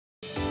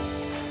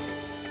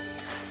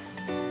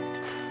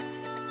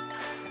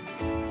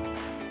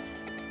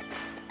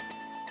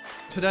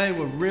Today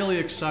we're really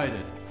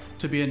excited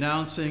to be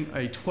announcing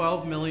a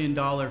 $12 million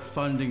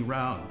funding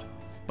round,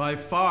 by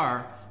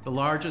far the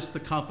largest the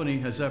company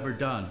has ever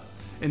done.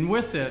 And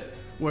with it,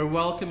 we're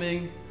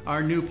welcoming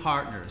our new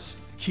partners,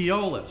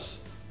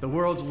 Keolis, the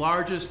world's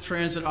largest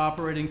transit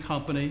operating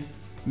company,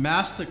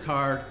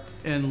 MasterCard,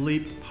 and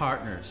Lepe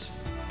Partners.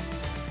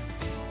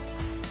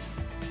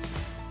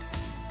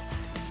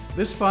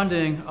 This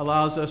funding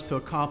allows us to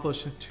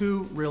accomplish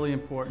two really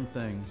important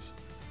things.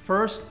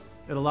 First,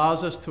 it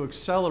allows us to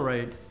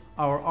accelerate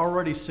our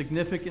already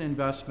significant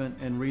investment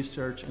in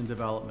research and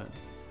development.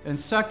 And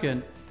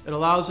second, it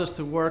allows us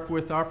to work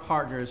with our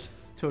partners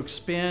to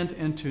expand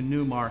into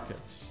new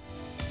markets.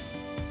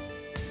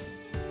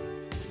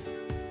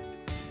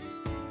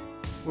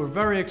 We're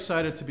very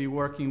excited to be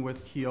working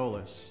with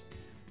Keolis.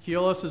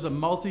 Keolis is a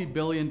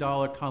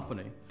multi-billion-dollar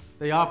company.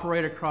 They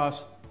operate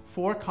across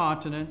 4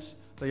 continents.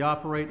 They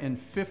operate in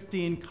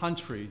 15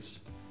 countries.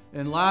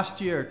 And last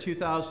year,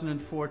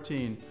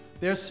 2014,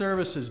 their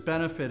services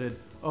benefited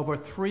over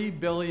 3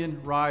 billion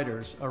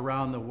riders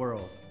around the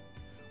world.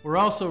 We're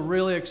also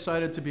really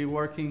excited to be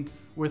working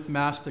with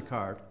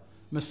MasterCard.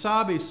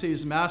 Masabi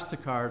sees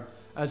MasterCard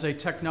as a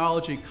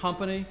technology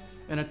company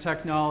and a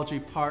technology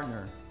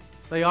partner.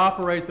 They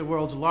operate the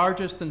world's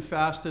largest and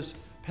fastest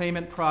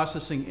payment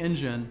processing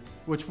engine,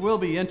 which will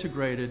be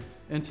integrated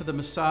into the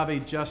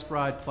Masabi Just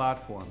Ride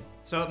platform.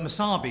 So at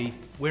Masabi,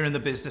 we're in the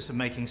business of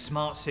making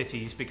smart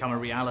cities become a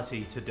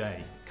reality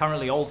today.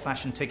 Currently,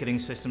 old-fashioned ticketing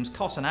systems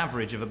cost an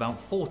average of about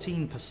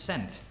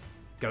 14%,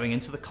 going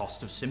into the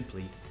cost of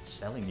simply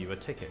selling you a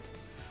ticket.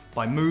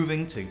 By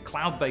moving to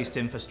cloud-based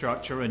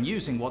infrastructure and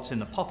using what's in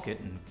the pocket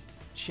and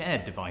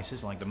shared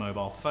devices like the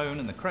mobile phone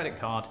and the credit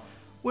card,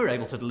 we're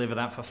able to deliver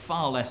that for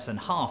far less than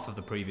half of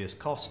the previous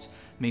cost,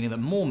 meaning that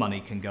more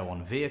money can go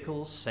on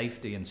vehicles,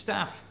 safety and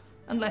staff,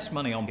 and less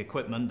money on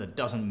equipment that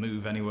doesn't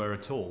move anywhere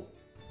at all.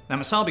 Now,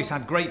 Masabi's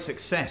had great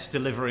success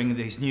delivering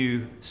these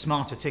new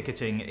smarter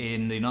ticketing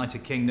in the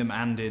United Kingdom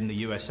and in the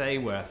USA,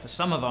 where for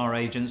some of our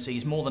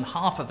agencies, more than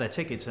half of their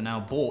tickets are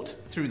now bought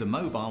through the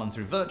mobile and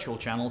through virtual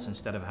channels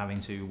instead of having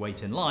to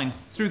wait in line.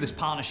 Through this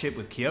partnership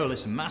with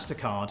Keolis and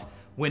MasterCard,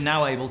 we're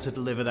now able to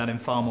deliver that in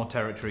far more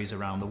territories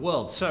around the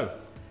world. So,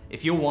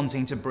 if you're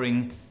wanting to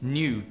bring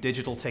new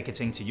digital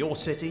ticketing to your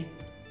city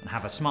and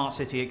have a smart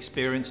city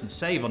experience and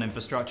save on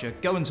infrastructure,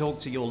 go and talk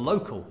to your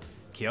local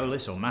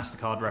Keolis or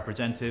MasterCard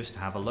representatives to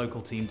have a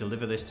local team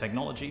deliver this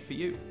technology for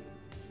you.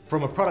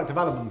 From a product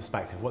development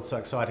perspective, what's so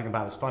exciting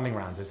about this funding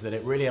round is that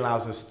it really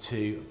allows us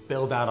to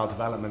build out our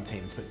development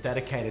teams, put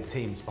dedicated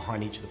teams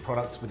behind each of the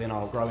products within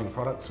our growing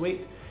product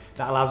suite.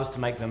 That allows us to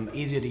make them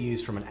easier to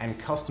use from an end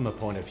customer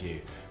point of view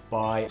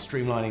by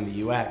streamlining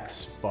the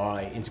UX,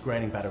 by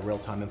integrating better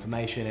real-time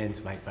information in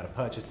to make better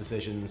purchase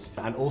decisions,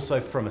 and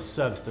also from a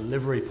service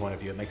delivery point of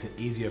view, it makes it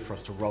easier for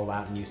us to roll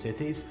out in new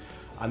cities.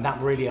 And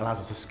that really allows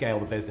us to scale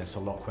the business a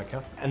lot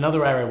quicker.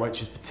 Another area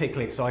which is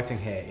particularly exciting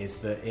here is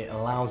that it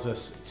allows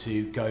us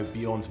to go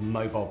beyond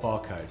mobile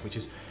barcode, which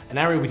is an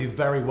area we do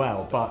very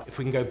well, but if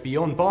we can go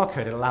beyond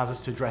barcode, it allows us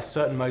to address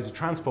certain modes of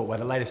transport where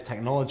the latest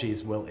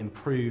technologies will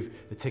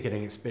improve the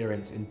ticketing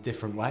experience in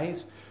different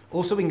ways.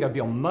 Also, we can go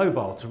beyond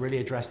mobile to really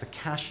address the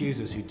cash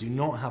users who do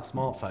not have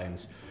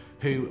smartphones,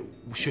 who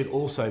should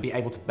also be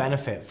able to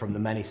benefit from the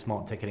many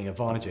smart ticketing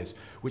advantages,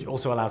 which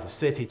also allows the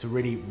city to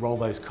really roll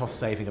those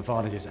cost-saving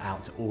advantages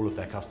out to all of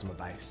their customer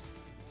base.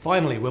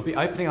 Finally, we'll be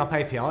opening up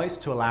APIs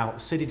to allow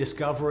city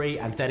discovery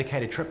and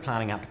dedicated trip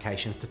planning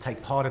applications to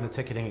take part in the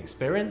ticketing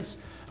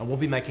experience, and we'll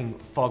be making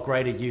far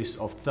greater use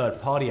of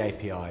third-party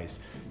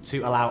APIs to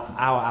allow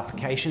our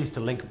applications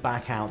to link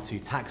back out to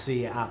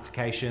taxi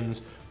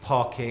applications,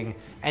 parking,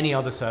 any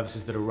other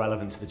services that are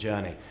relevant to the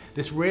journey.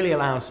 This really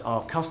allows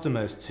our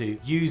customers to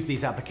use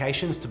these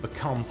applications to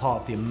become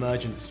part of the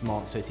emergent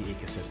smart city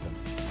ecosystem.